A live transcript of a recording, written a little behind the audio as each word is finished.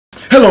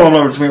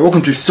Hello, it's me.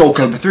 Welcome to Soul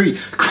Calibur 3,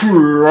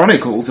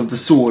 Chronicles of the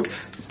Sword,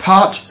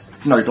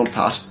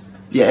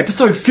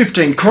 episode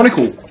 15,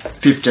 Chronicle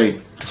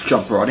 15. Let's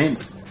jump right in.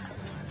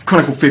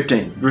 Chronicle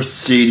 15,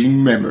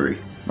 Receding Memory.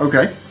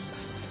 Okay.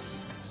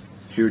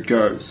 Here it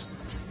goes.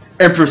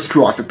 Emperor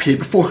Strife appeared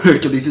before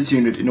Hercules'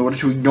 unit in order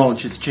to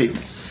acknowledge his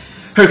achievements.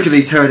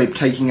 Hercules heard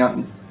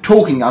him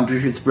talking under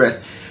his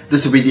breath.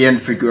 This will be the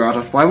end for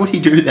Girardot. Why would he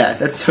do that?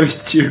 That's so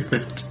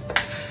stupid.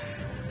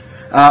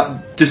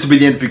 This will be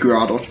the end for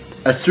Girardot.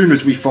 As soon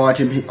as we fight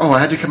him, I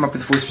had to come up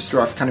with a voice for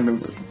Strife. I can't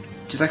remember.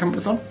 Did I come up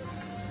with one?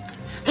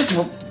 This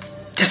will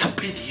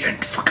be the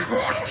end for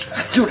Girardot.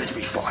 As soon as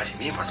we fight him,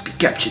 he must be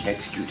captured and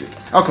executed.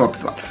 I'll come up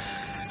with one.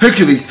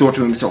 Hercules thought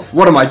to himself,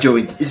 what am I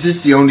doing? Is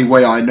this the only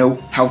way I know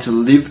how to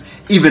live?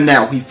 Even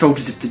now, he felt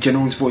as if the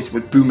general's voice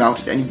would boom out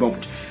at any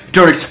moment.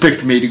 Don't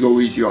expect me to go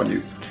easy on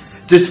you.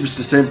 This was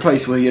the same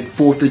place where he had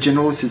fought the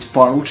general as his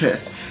final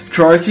test.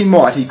 Try as he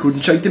might, he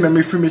couldn't shake the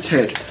memory from his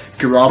head.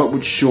 Girardot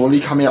would surely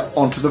come out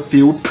onto the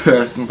field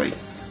personally.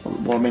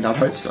 Well, I mean, I'd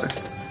hope so.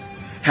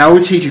 How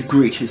was he to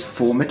greet his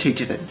former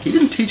teacher then? He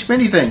didn't teach him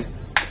anything.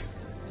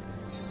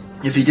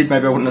 If he did,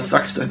 maybe I wouldn't have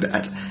sucked so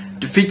bad.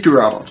 Defeat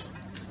Girardot.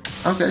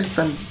 Okay,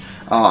 so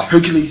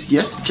Hercules,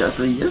 yes.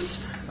 Jazzy, yes.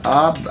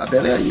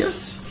 Abelia,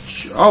 yes.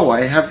 Oh,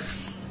 I have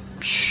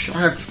 5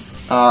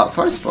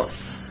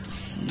 spots.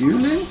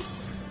 Yulin?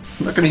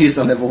 I'm not going to use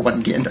the level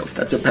 1 Gandalf.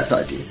 That's a bad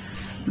idea.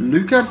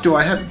 Luca,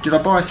 did I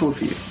buy a sword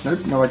for you?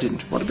 Nope, no I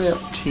didn't. What about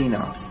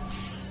Tina?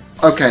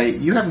 Okay,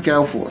 you have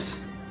Gale Force.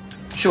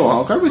 Sure,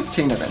 I'll go with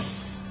Tina then.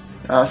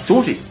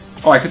 Sorty.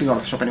 Oh, I could have gone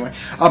to the shop anyway.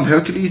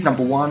 Hercules,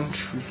 number 1,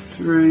 2,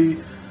 3.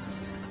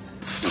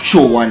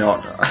 Sure, why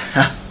not?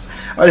 I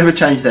never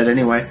change that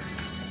anyway.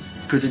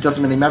 Because it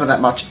doesn't really matter that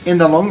much in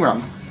the long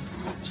run.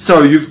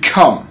 So, you've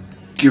come,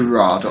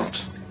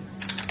 Girardot.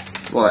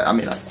 Well, I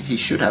mean, he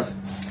should have.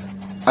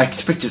 I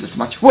expected as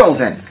much. Well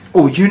then,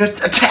 all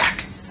units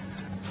attack!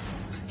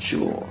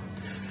 Sure.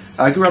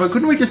 Girardot,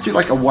 couldn't we just do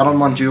like a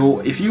one-on-one duel?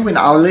 If you win,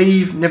 I'll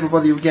leave, never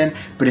bother you again.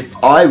 But if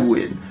I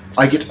win,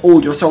 I get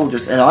all your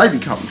soldiers and I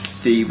become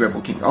the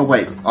rebel king. Oh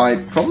wait, I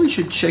probably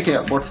should check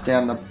out what's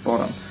down the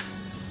bottom.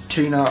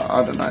 Tina,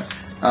 I don't know.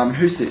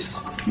 Who's this?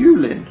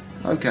 Yulin.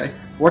 Okay.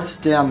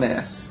 What's down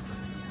there?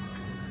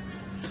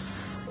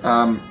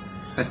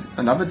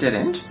 Another dead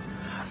end?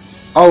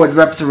 Oh, it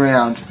wraps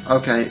around.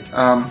 Okay,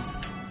 I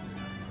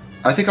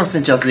think I'll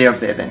send Jazzy over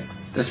there then.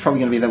 That's probably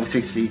going to be level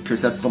 60,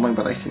 because that's normally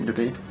what they seem to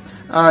be.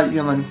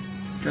 Yulin,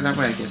 go that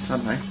way, I guess. I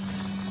don't know.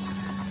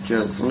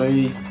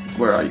 Jazzy,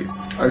 where are you?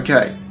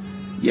 Okay.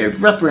 Yeah,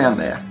 wrap around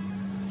there.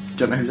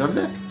 Don't know who's over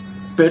there?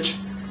 Bitch.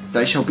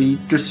 They shall be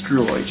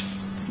destroyed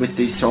with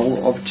the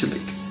soul of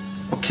Tilik.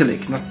 Or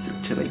Killik, not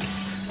Tilik.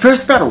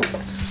 First battle!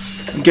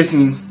 I'm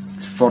guessing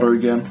it's fodder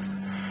again.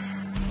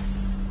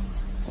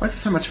 Why is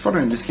there so much fodder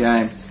in this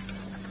game?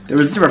 There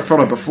was never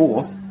fodder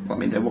before. Well, I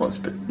mean, there was,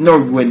 but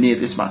nowhere near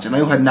this much, and they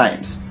all had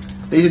names.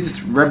 These are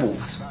just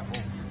rebels.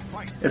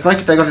 It's like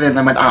if they got there and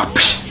they went,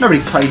 psh,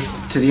 nobody plays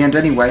to the end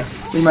anyway.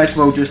 We may as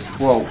well just,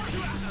 whoa.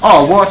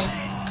 Oh, what?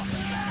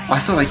 I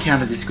thought I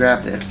counted this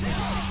grab there.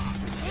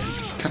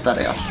 Cut that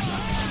out.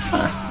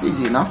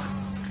 Easy enough.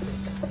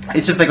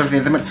 It's if they got to the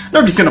end and they went,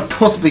 nobody's going to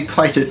possibly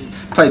play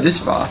this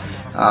far.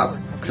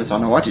 Because I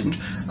know I didn't.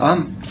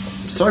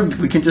 So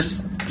we can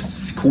just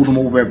call them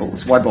all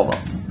rebels. Why bother?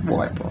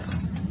 Why bother?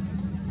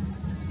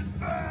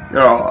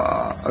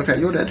 Oh, okay,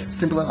 you're dead.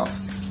 Simple enough.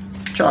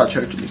 Charge,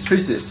 Hercules.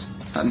 Who's this?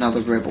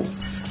 Another rebel.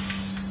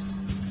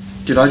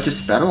 Did I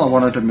just battle? I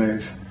wanted to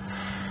move.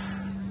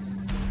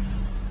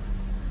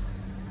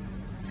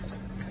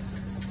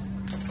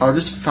 I'll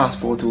just fast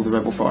forward to all the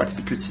rebel fights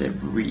because they're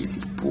really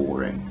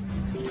boring.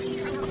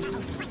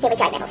 Here we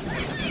go, rebel.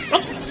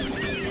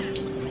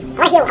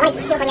 I want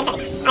to heal from your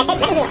face. I said, let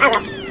me heal. Oh,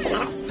 well. Didn't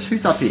matter.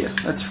 Who's up here?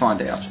 Let's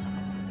find out.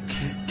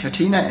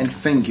 Katina and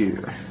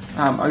Fengu.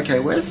 Okay,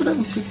 where's the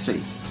level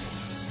 60?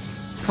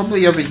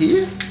 Probably over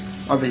here?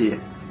 Over here.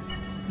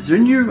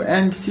 Zunyu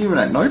and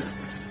Simona. Nope.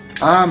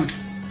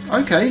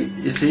 Okay.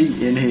 Is he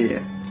in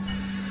here?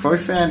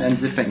 Fofan and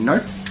Zifeng.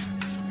 Nope.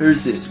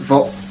 Who's this?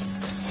 Oh,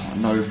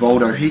 no,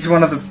 Voldo. He's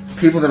one of the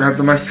people that I have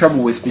the most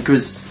trouble with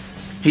because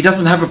he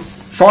doesn't have a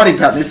fighting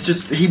pattern. It's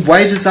just, he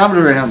waves his arm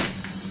around.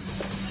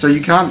 So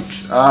you can't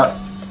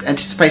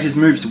anticipate his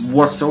moves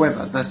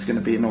whatsoever. That's going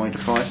to be annoying to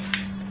fight.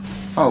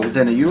 Oh,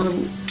 then are you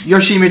level?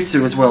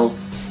 Yoshimitsu as well.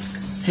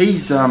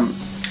 He's,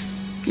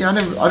 yeah, I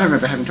don't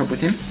remember having trouble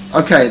with him.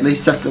 Okay, at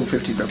least that's level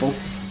 50 rebel.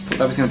 Thought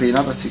that was going to be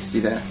another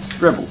 60 there.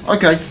 Rebel.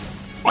 Okay,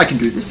 I can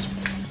do this.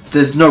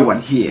 There's no one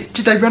here.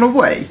 Did they run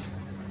away?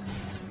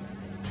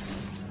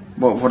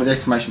 Well, what are the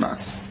exclamation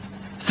marks?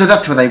 So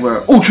that's where they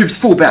were. All troops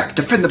fall back.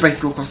 Defend the base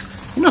at all costs.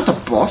 You're not the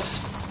boss.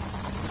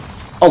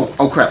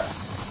 Oh crap.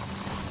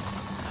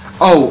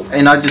 Oh,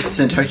 and I just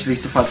sent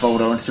Hercules to fight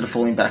Voldo instead of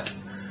falling back.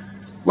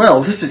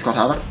 Well, this has got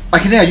harder. I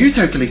can now use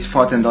Hercules to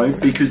fight them though,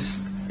 because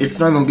it's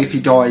no longer if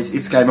he dies,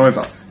 it's game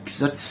over. Because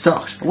that's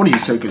stuck. I want to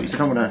use Hercules, I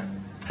don't want to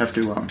have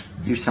to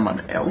use someone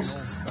else.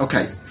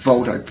 Okay,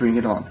 Voldo, bring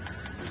it on.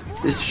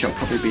 This shall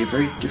probably be a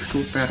very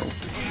difficult battle.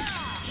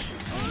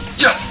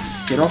 Yeah!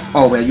 Get off.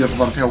 Oh, well, you have a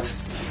lot of health.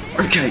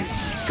 Okay.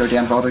 Go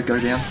down, Voldo. Go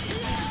down.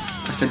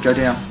 I said go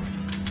down.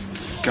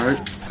 Go.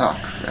 Oh,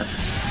 crap.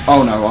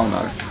 Oh, no. Oh,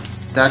 no.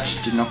 That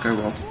did not go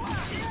well.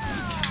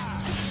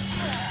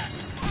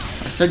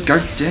 I said go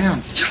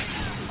down.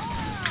 Yes!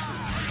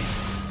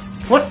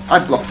 What? I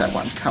blocked that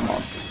one. Come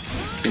on.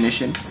 Finish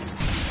him.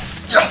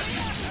 Yes!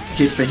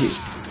 Hit for hit.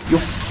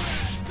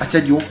 I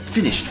said you're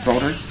finished,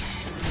 Voldo.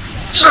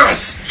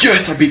 Yes!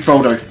 Yes! I beat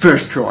Voldo.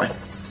 First try.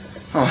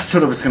 Oh, I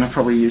thought I was going to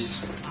probably use...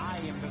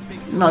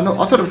 No,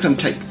 I thought it was going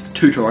to take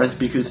 2 tries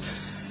because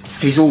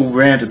he's all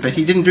rounded, but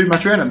he didn't do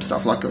much random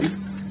stuff, luckily.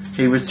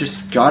 He was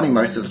just guarding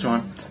most of the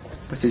time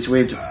with his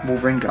weird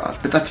Wolverine guard,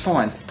 but that's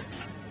fine.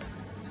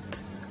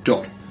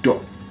 Dot,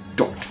 dot,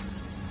 dot.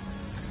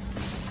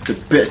 The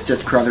best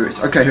death cry there is.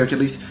 Okay,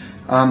 Hercules.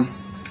 No,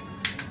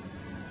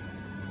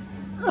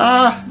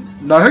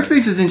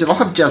 Hercules is injured. I'll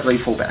have Jazzy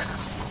fall back.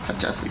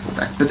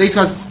 But these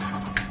guys...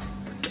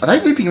 Are they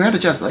looping around to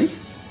Jazzy?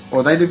 Or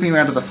are they looping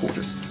around to the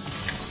fortress?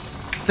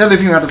 They're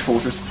looping around the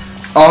fortress.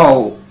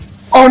 Oh!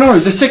 Oh no!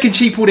 The second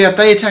she pulled out,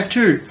 they attacked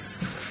too!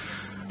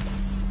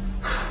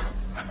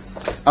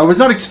 I was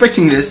not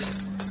expecting this.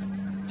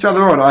 It's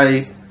rather odd.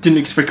 I didn't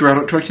expect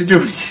Girardot to actually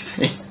do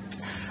anything.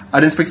 I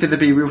didn't expect there to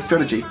be a real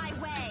strategy.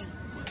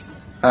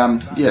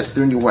 Yes,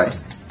 they're in your way.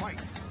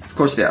 Of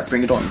course they are.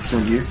 Bring it on. It's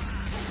on you.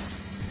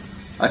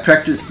 I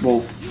practiced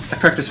for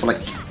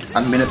like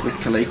a minute with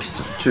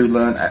Calibur to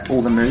learn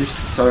all the moves,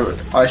 so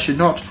I should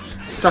not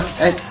suck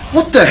at...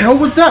 What the hell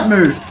was that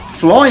move?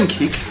 Flying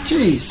kick?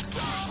 Jeez.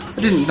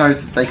 I didn't know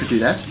that they could do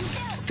that.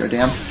 Go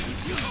down.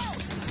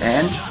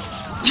 And...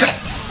 Yes!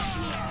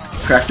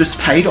 Practice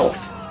paid off.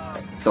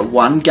 The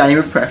one game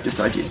of practice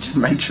I did to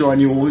make sure I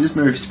knew all his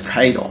moves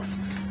paid off.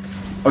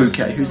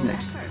 Okay, who's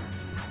next?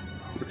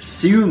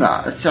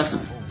 Siuna,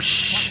 assassin.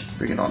 Psh,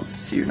 bring it on,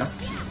 Siuna.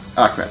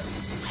 Ah, crap.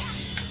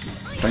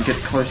 Don't get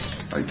close.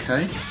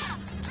 Okay.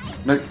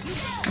 Nope.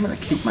 I'm gonna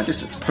keep my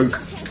distance.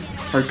 Poke.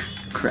 Poke.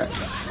 Crap.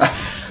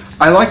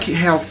 I like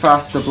how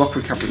fast the block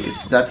recovery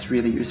is. That's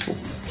really useful.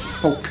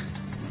 Poke.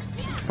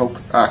 Poke.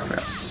 Ah,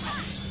 crap.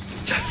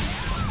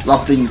 Yes!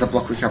 Loving the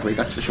block recovery,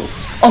 that's for sure.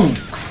 Oh,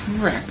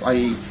 crap.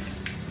 I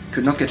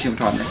could not get you in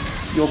time there.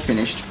 You're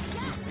finished.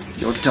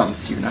 You're done,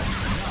 Siuna.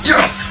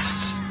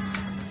 Yes!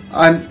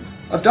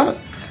 I've done it.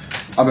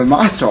 I'm a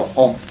master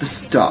of the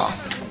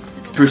staff.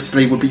 Bruce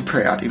Lee would be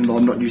proud, even though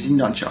I'm not using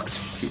nunchucks.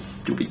 He'd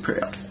still be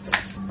proud.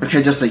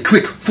 Okay, just say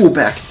quick, fall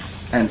back,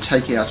 and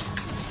take out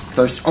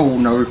those... Oh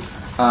no,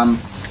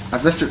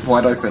 I've left it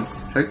wide open.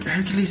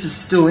 Hercules is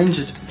still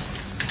injured.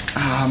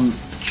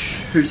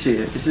 Who's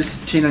here? Is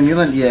this Tino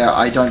Newland? Yeah,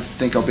 I don't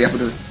think I'll be able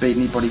to beat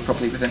anybody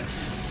properly with him.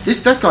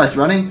 That guy's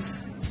running.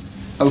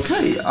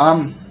 Okay,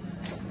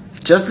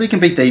 Jazzy can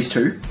beat these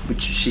two,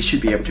 which she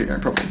should be able to, no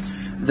problem.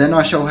 Then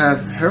I shall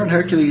have her and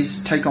Hercules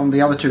take on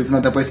the other two, even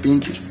though they'll both be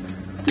injured.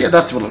 Yeah,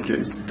 that's what I'll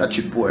do. That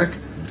should work.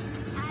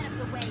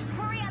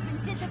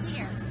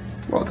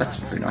 Well, that's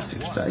a very nice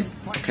thing to say.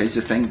 Okay,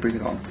 Zafang, bring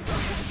it on.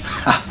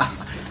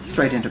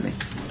 Straight into me.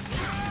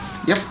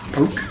 Yep,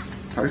 poke.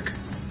 Poke.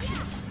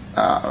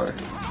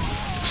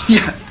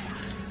 Yes!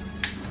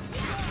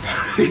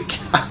 Poke.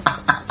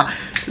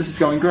 This is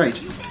going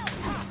great.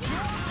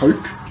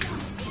 Poke.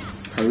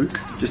 Poke.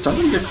 Just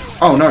don't get...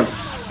 Oh no!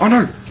 Oh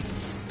no!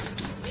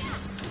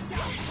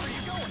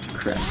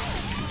 Crap.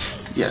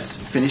 Yes,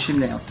 finish him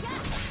now.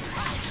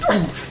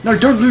 Oh, no,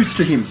 don't lose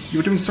to him.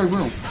 You're doing so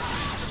well.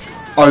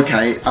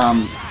 Okay,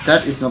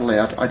 that is not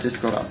allowed. I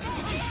just got up.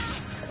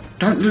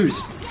 Don't lose.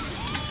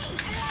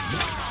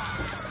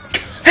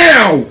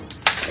 How?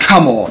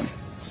 Come on.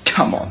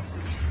 Come on.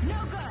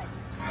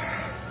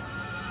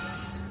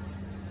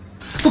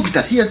 Look at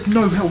that. He has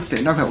no health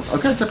there. No health.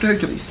 Okay, it's up to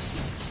Hercules.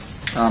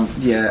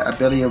 Yeah,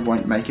 Abelia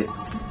won't make it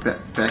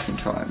back in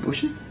time, will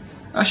she?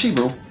 She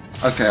will.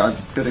 Okay, I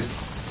better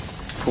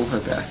pull her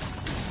back.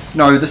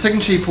 No, the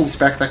second she pulls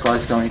back, that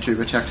guy's going to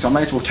attack, so I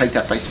may as well take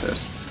that base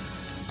first.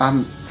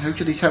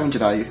 Hercules, how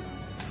injured are you?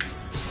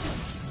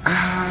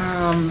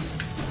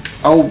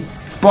 I'll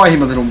buy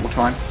him a little more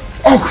time.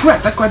 Oh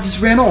crap, that guy just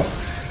ran off!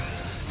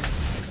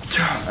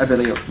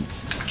 Abelia,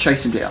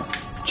 chase him down.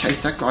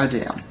 Chase that guy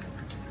down.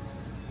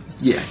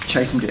 Yeah,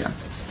 chase him down.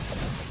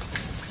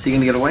 Is he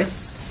gonna get away?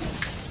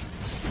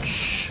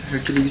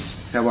 Hercules,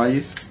 how are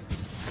you?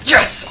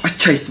 Yes! I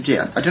chased him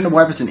down. I don't know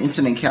why it was an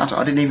instant encounter.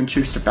 I didn't even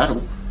choose to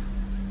battle.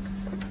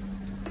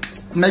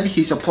 Maybe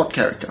he's a plot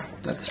character.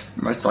 That's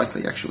most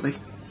likely, actually.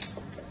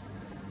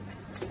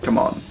 Come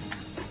on.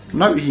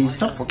 No, he's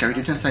not a plot character.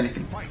 He didn't say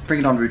anything.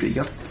 Bring it on,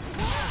 Rudiger.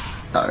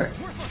 Uh-oh.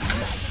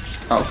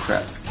 Oh,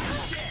 crap.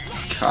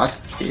 Cut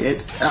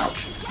it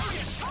out.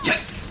 Yes!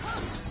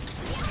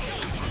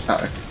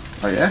 Uh-oh.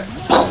 Oh, yeah?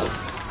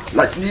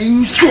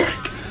 Lightning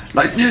strike!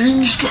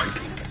 Lightning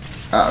strike!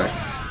 Uh-oh.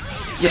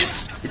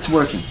 Yes! It's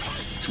working.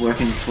 It's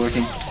working, it's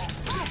working.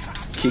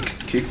 Kick,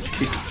 kick,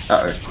 kick.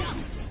 Uh-oh.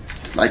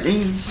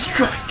 Lightning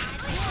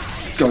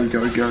strike! Go,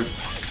 go, go.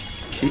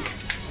 Kick.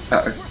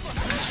 Uh-oh.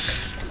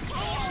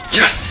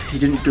 Yes! He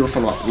didn't do a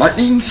follow-up.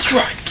 Lightning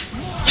strike!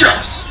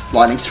 Yes!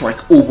 Lightning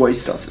strike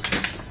always does it.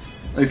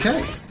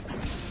 Okay.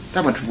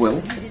 That went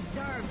well.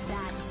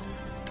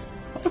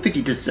 I don't think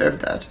he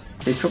deserved that.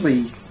 He's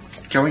probably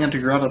going under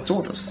Girardot's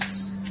orders.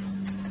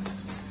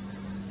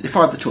 If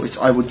I had the choice,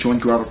 I would join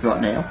Girardot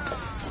right now.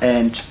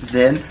 And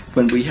then,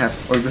 when we have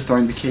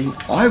overthrown the king,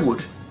 I would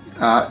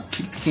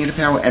kick the king into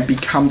power and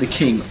become the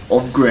king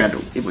of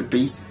Grendel. It would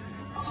be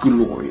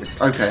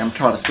glorious. Okay, I'm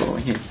tired of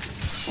swallowing him.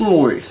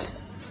 Glorious.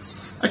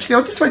 Actually,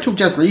 I'll just wait till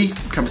Jazlee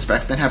comes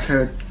back, then have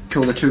her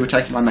kill the two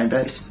attacking my main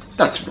base.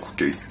 That's right,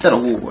 dude.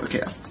 That'll all work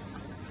out.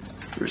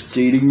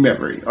 Receding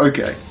memory.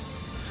 Okay.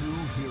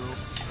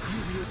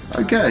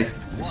 Okay.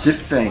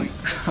 Zifang.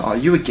 Oh,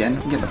 you again.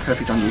 I'm getting a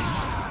perfect on you.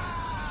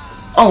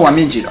 Oh, I'm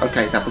injured.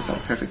 Okay, that was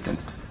not perfect then.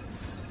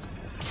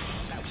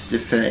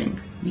 Zifang,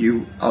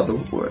 you are the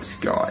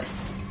worst guy.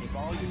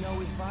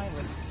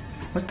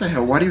 What the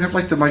hell? Why do you have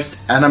like the most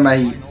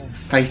anime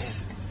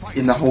face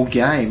in the whole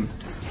game?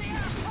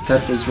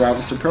 That was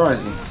rather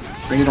surprising.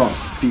 Bring it on,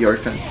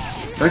 Beofin.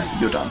 Nope,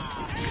 you're done.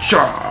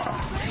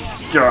 Shah!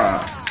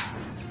 Shah!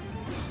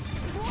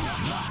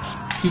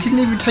 He didn't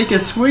even take a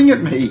swing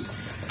at me.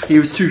 He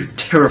was too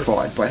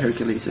terrified by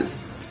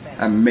Hercules'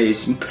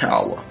 amazing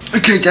power.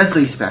 Okay,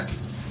 Jazlee's back.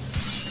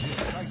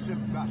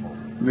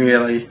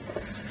 Really?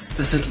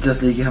 The second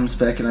Jazlee comes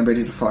back and I'm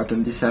ready to fight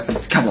them, this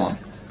happens. Come on.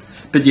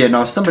 But yeah,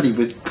 no, if somebody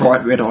with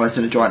bright red eyes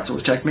and a giant sword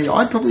attacked me,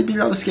 I'd probably be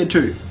rather scared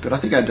too. But I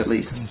think I'd at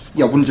least...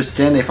 Yeah, I wouldn't just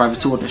stand there if I have a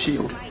sword and a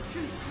shield.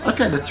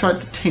 Okay, let's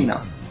try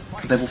Tina.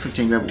 Level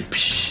 15 rebel.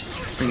 Psh,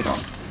 bring it on.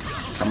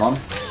 Come on.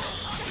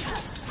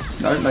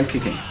 No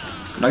kicking.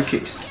 No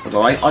kicks.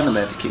 Although I'm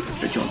allowed to kick,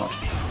 but you're not.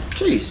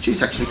 Jeez,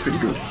 she's actually pretty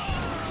good.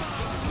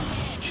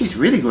 She's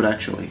really good,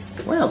 actually.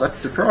 Wow, that's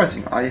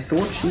surprising. I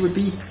thought she would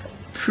be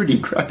pretty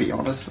crappy,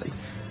 honestly.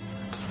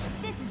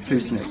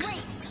 Who's next?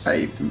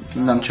 A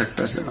nunchuck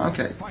person.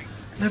 Okay.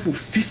 Level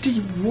 50?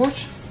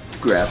 What?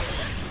 Grab.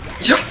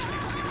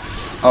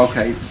 Yes!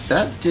 Okay,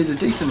 that did a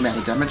decent amount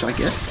of damage, I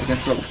guess,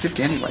 against level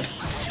 50 anyway.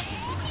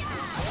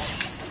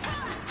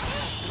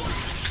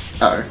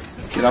 Uh oh.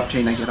 Get up,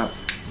 Tina, get up.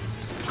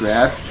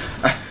 Grab.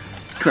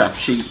 Crap,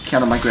 she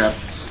countered my grab.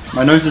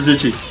 My nose is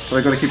itchy, but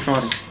I gotta keep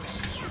fighting.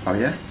 Oh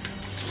yeah?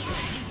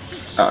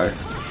 Uh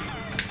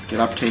oh. Get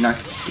up, Tina.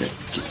 Get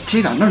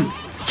Tina, no!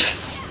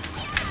 Yes!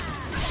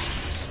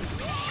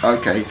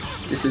 Okay,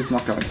 this is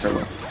not going so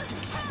well.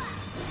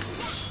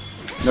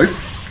 Nope.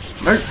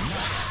 Nope.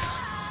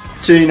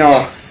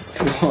 Tina!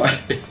 Why?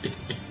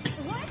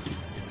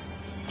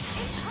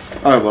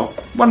 Oh well.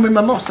 One win,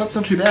 one loss. That's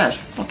not too bad.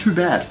 Not too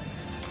bad.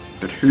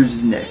 But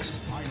who's next?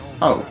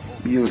 Oh,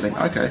 Muling.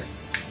 Okay.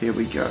 Here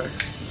we go.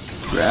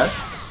 Grab.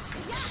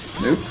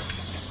 Nope.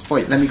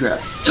 Wait, let me grab.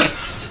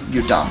 Yes!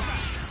 You're done.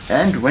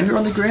 And when you're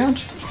on the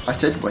ground, I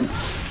said when...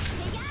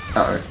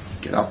 Uh-oh.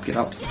 Get up, get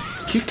up.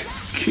 Kick,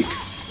 kick.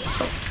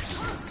 Oh.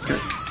 Okay.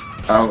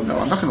 Oh no,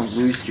 I'm not gonna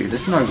lose you.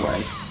 There's no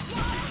way.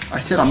 I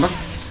said I'm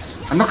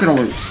not gonna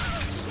lose.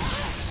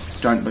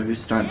 Don't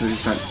lose, don't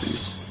lose, don't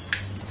lose.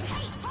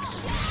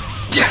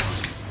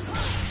 Yes!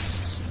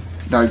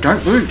 No,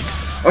 don't lose.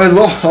 I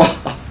lost.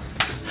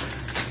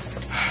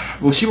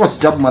 Well, she wants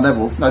to double my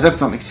level. No,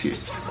 that's not an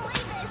excuse.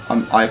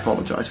 I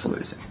apologise for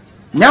losing.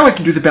 Now I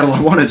can do the battle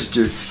I wanted to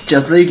do.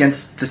 Jazlee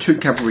against the two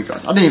cavalry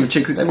guys. I didn't even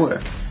check who they were.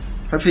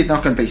 Hopefully they're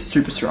not going to be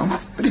super strong.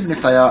 But even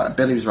if they are,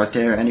 Belly was right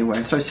there anyway,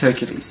 and so is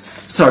Hercules.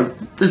 So,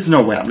 there's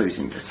no way I'm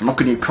losing this. I'm not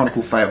going to get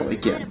Chronicle fail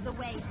again.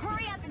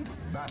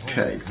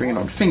 Okay, bring it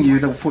on. Fing you,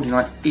 level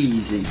 49,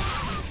 easy.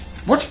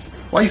 What?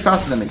 Why are you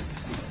faster than me?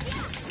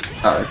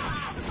 Uh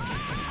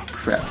oh.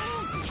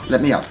 Crap.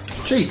 Let me up.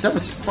 Jeez, that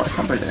was quite a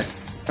combo there.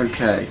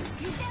 Okay.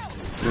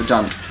 You're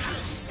done.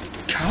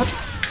 Cut?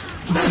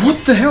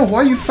 What the hell? Why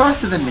are you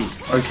faster than me?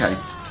 Okay.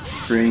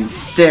 Green.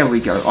 There we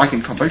go. I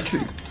can combo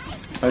too.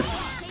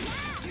 Oh.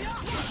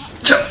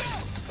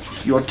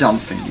 Yes! You're done,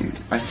 Fing you.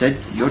 I said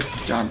you're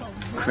done.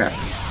 Crap.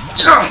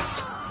 Yes!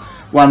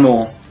 One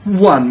more.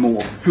 One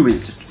more. Who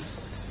is it?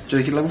 Did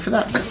I get a level for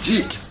that?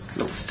 Legit.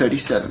 Level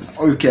 37.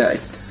 Okay.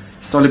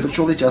 Slowly but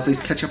surely, Jazlee's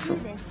catch up for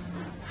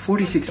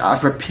 46.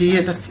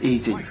 Repair. That's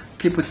easy.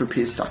 People with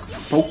repair stuck.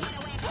 Bulk.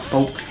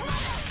 Bulk.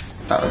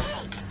 Uh-oh.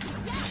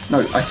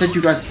 No, I said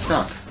you guys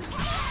stuck.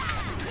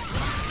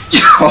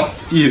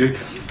 Oh, you.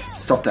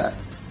 Stop that.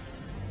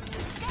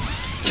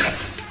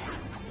 Yes!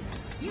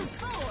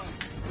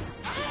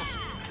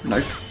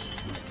 Nope.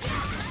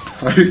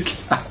 Poke.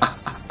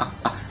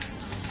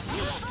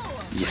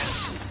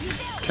 Yes.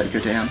 Take her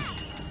down.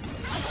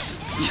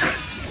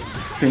 Yes!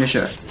 Finish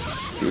her.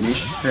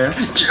 Finish her.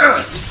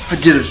 Yes! I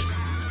did it!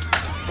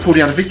 Pulled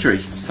out a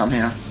victory,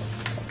 somehow.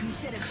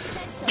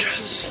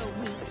 Yes!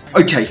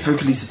 Okay,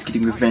 Hercules is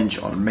getting revenge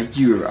on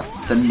Mayura,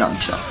 the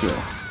nunchuck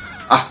girl.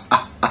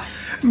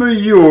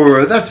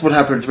 Mayura, that's what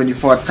happens when you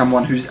fight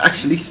someone who's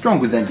actually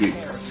stronger than you.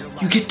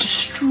 You get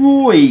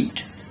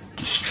destroyed.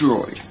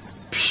 Destroyed.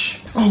 Psh.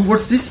 Oh,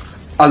 what's this?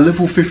 A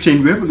level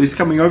 15 rebel is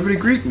coming over to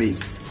greet me.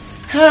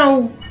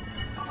 How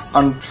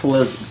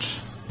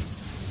unpleasant.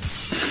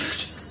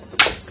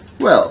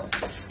 Well,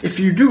 if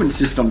you do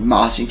insist on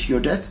marching to your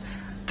death,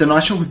 then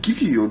I shall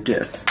give you your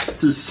death.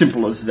 It's as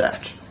simple as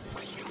that.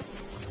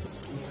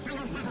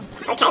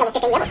 Okay, level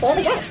 15 rebel. Here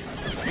we go.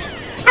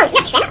 Oh, she's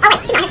not Tremor. Oh,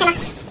 wait, she might have Tremor.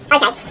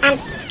 Okay,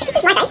 if this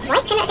is my base, why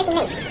is Tremor affecting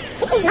me?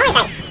 This is my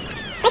base.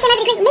 They came over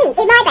to greet me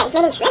in my base,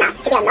 meaning Tremor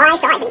should be on my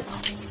side. Oh,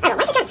 well,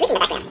 why's the giant bridge in the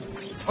background?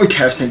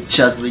 Okay, I've sent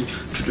Jazly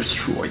to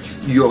destroy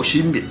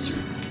Yoshimitsu.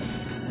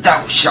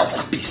 Thou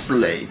shalt be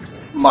slain.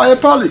 My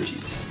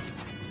apologies.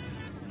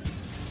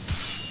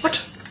 What?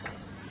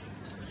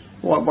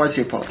 Why is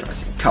he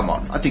apologizing? Come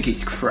on, I think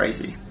he's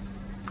crazy.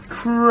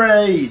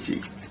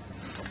 Crazy.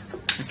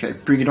 Okay,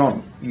 bring it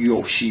on,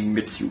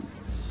 Yoshimitsu.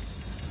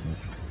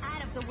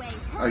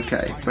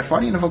 Okay, we're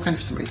fighting in a volcano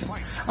for some reason.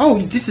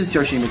 Oh, this is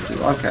Yoshimitsu.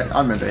 Okay,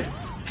 I remember.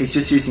 He's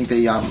just using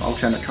the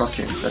alternate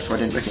costume. That's why I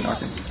didn't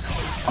recognize him.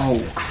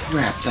 Oh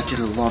crap, that did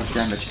a lot of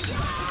damage.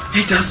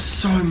 He does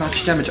so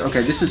much damage.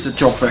 Okay, this is a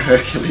job for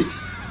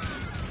Hercules.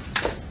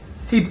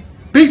 He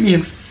beat me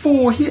in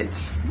 4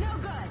 hits.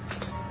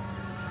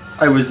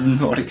 I was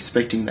not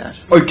expecting that.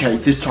 Okay,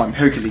 this time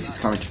Hercules is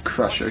going to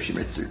crush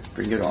Yoshimitsu.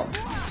 Bring it on.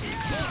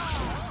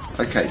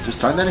 Okay,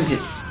 just don't let him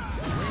hit.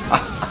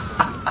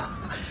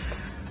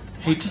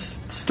 He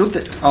just stood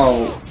there.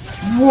 Oh,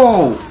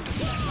 whoa!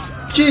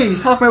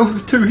 Jeez, half my health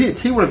with 2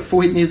 hits. He would have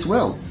 4 hit me as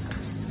well.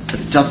 But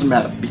it doesn't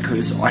matter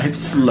because I have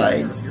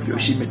slain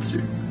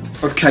Yoshimitsu.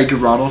 Okay,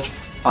 Girardot,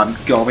 I'm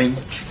going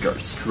to go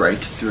straight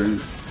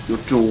through your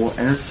door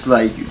and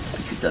slay you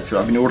because that's what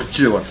I've been ordered to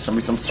do, and for some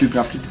reason I'm stupid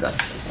enough to do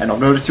that. And I've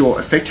noticed your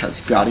effect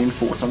has Guardian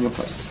Force on your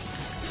place.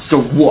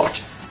 So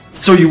what?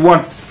 So you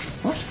want...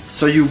 What?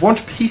 So you want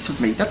a piece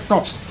of me? That's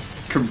not...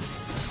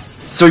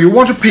 So you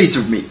want a piece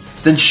of me?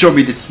 Then show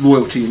me this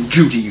loyalty and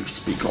duty you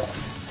speak of.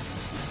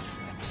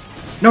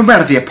 No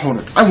matter the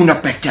opponent, I will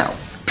not back down.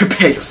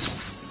 Prepare yourself.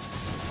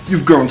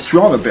 You've grown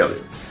stronger,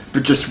 Billy,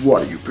 but just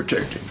what are you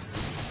protecting?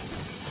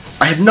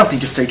 I have nothing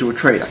to say to a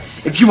traitor.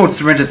 If you won't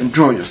surrender, then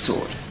draw your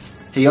sword.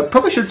 He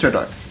probably should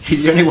surrender.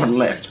 He's the only one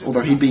left,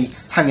 although he'd be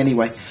hung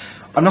anyway.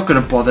 I'm not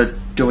going to bother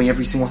doing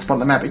every single spot on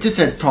the map. It just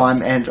adds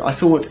time, and I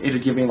thought it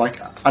would give me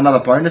like another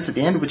bonus at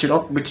the end, which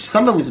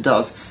some levels it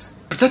does,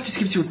 but that just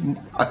gives you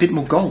a bit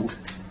more gold.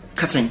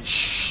 Cutscene.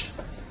 Shh.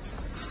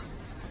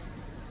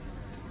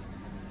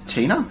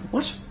 Tina?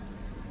 What?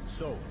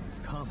 So,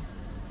 come.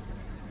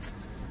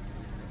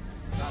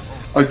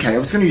 Okay, I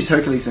was going to use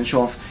Hercules and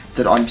show off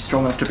that I'm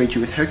strong enough to beat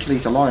you with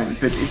Hercules alone,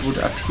 but it would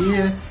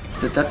appear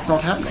that that's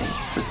not happening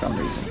for some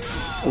reason.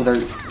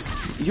 Although,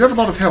 you have a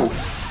lot of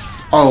health.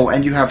 Oh,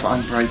 and you have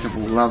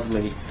Unbreakable,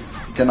 lovely.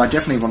 Then I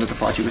definitely wanted to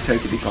fight you with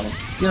Hercules on him.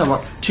 You know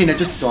what? Tina,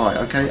 just die,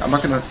 okay? I'm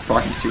not going to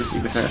fight you seriously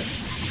with her,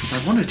 because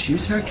I wanted to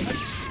use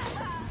Hercules.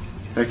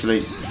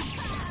 Hercules.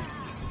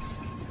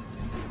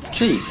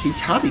 Jeez, he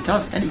hardly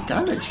does any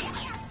damage.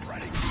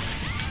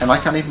 And I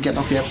can't even get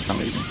knocked out for some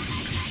reason.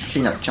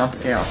 Tina, jump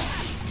out.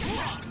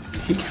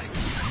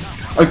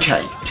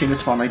 Okay,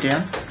 Tina's finally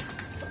down.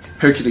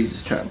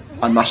 Hercules' turn.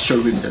 I must show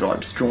him that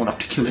I'm strong enough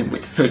to kill him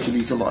with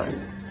Hercules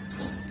alone.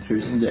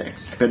 Who's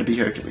next? Better be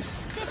Hercules.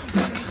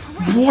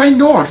 Why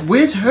not?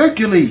 Where's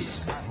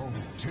Hercules?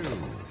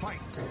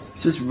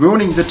 This is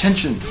ruining the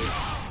tension.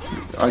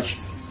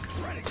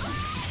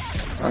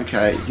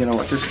 Okay, you know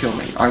what? Just kill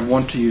me. I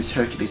want to use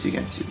Hercules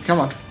against you. Come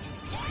on.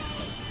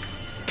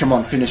 Come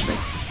on, finish me.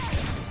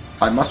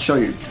 I must show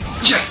you.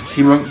 Yes!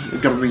 He won't.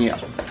 Got to bring it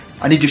out.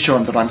 I need to show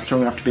him that I'm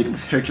strong enough to beat him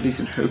with Hercules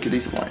and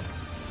Hercules alone.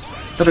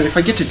 But if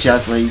I get to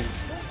Jazly,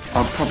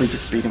 I'll probably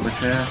just beat him with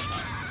her.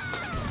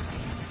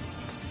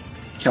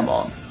 Come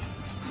on.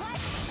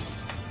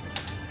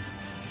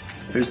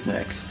 Who's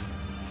next?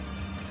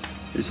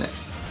 Who's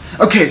next?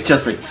 Okay, it's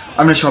Jazly.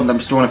 I'm gonna show him that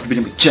I'm strong enough to beat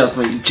him with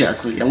Jazly and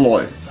Jazly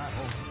alone.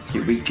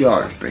 Here we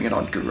go. Bring it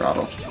on,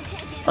 Girardot.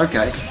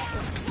 Okay.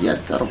 Yeah,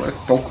 that'll work.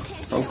 Bulk,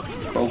 bulk,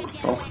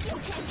 bulk, bulk.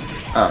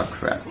 Oh,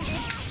 crap.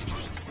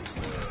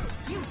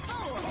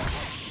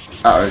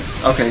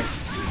 Uh-oh. Okay.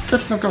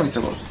 That's not going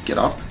so well. Get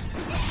up.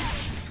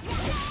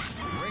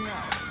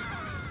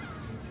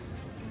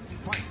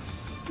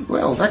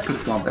 Well, that could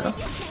have gone better.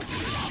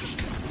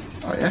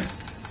 Oh, yeah?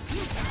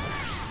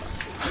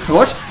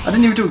 What? I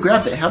didn't even do a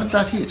grab there. How did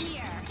that hit?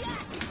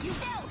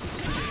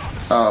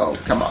 Oh,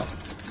 come on.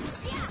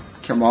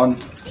 Come on.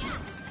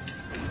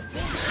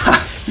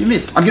 Ha! You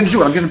missed. I'm going to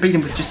do it. I'm going to beat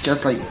him with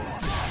just like...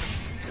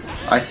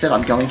 I said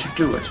I'm going to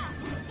do it.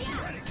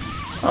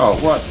 Oh,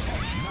 what?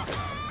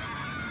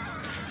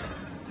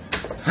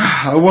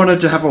 I wanted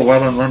to have a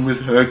one-on-one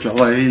with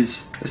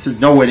Hercules. This is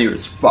nowhere near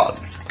as fun.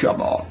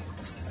 Come on.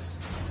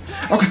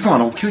 Okay, fine.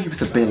 I'll kill you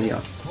with a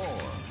Belia.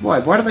 Why?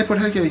 Why do they put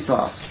Hercules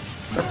last?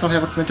 That's not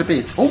how it's meant to be.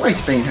 It's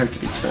always been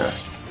Hercules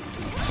first.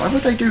 Why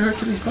would they do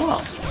Hercules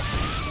last?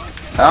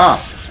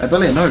 Ah!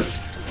 Abelia, no.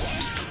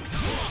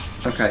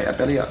 Okay,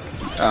 Abelia,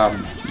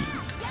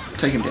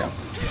 take him down.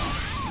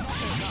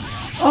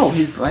 Oh,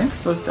 his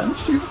lance does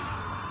damage to you?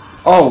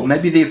 Oh,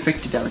 maybe the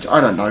effect did damage. I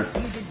don't know.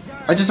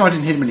 I just know I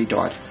didn't hit him and he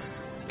died.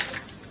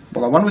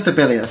 Well, I won with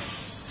Abelia.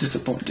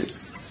 Disappointed.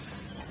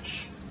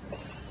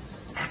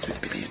 That's with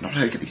Abelia, not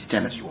Hercules,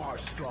 damn it. You are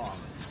strong,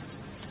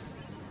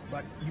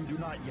 but you do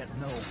not yet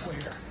know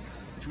where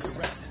to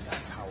direct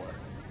that power.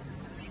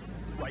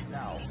 Right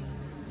now,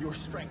 your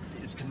strength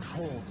is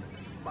controlled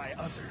by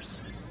others.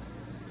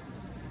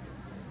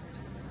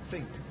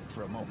 think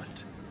for a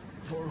moment.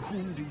 For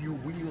whom do you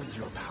wield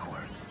your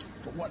power?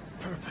 For what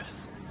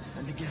purpose?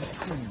 And against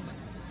whom?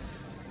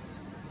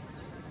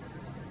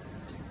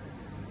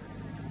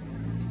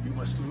 You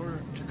must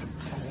learn to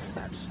control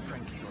that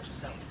strength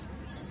yourself.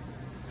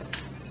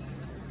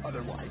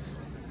 Otherwise?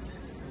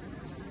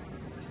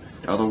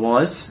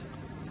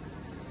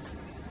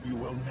 You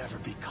will never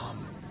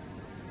become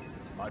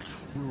a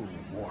true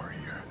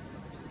warrior.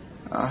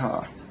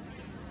 Uh-huh.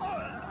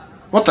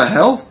 What the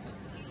hell?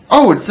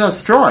 Oh, it's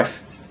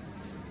Strife.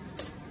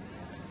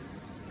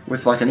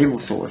 With like an evil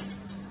sword.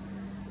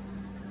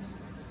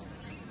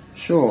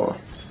 Sure.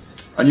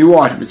 A new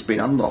item has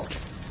been unlocked.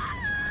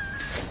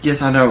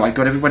 Yes, I know, I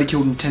got everybody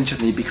killed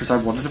intentionally because I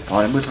wanted to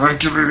fight him with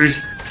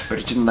victories, but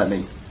it didn't let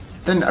me.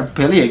 Then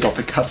Abelia got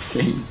the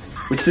cutscene,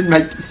 which didn't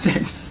make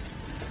sense.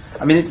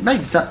 I mean, it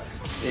made sense.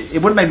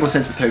 It would have made more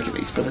sense with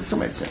Hercules, but it still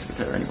made sense with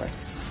her anyway.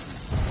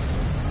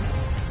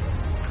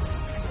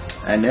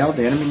 And now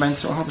the enemy main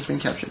stronghold has been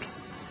captured.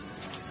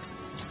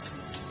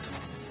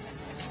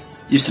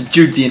 You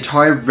subdued the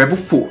entire rebel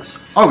force.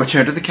 I'll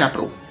return to the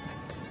capital.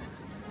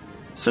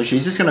 So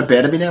she's just going to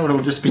bear to me now, and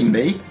it'll just be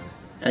me?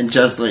 And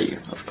just leave,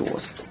 of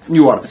course.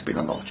 New item has been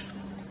unlocked.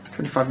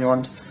 25 new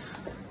items.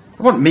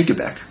 I want Mega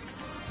back.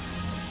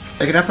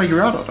 Taken out by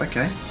Girardot,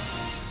 okay.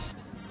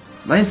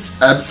 Lance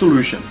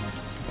Absolution.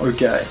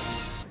 Okay.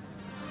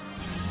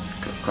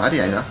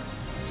 Gladiator.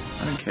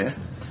 I don't care.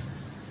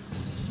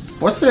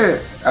 What's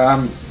the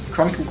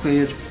Chronicle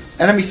cleared?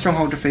 Enemy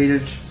stronghold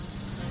defeated.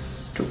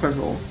 Took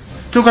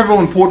over all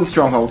important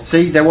strongholds.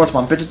 See, there was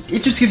one, but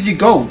it just gives you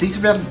gold.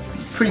 These are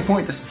pretty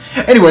pointless.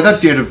 Anyway,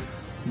 that's the end of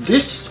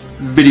this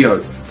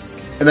video.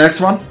 In the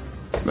next one,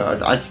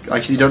 I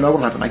actually don't know what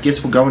will happen. I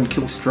guess we'll go and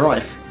kill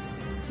Strife.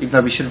 Even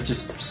though we should have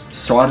just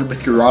started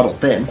with Girardot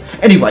then.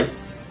 Anyway,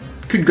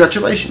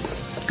 congratulations.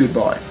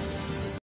 Goodbye.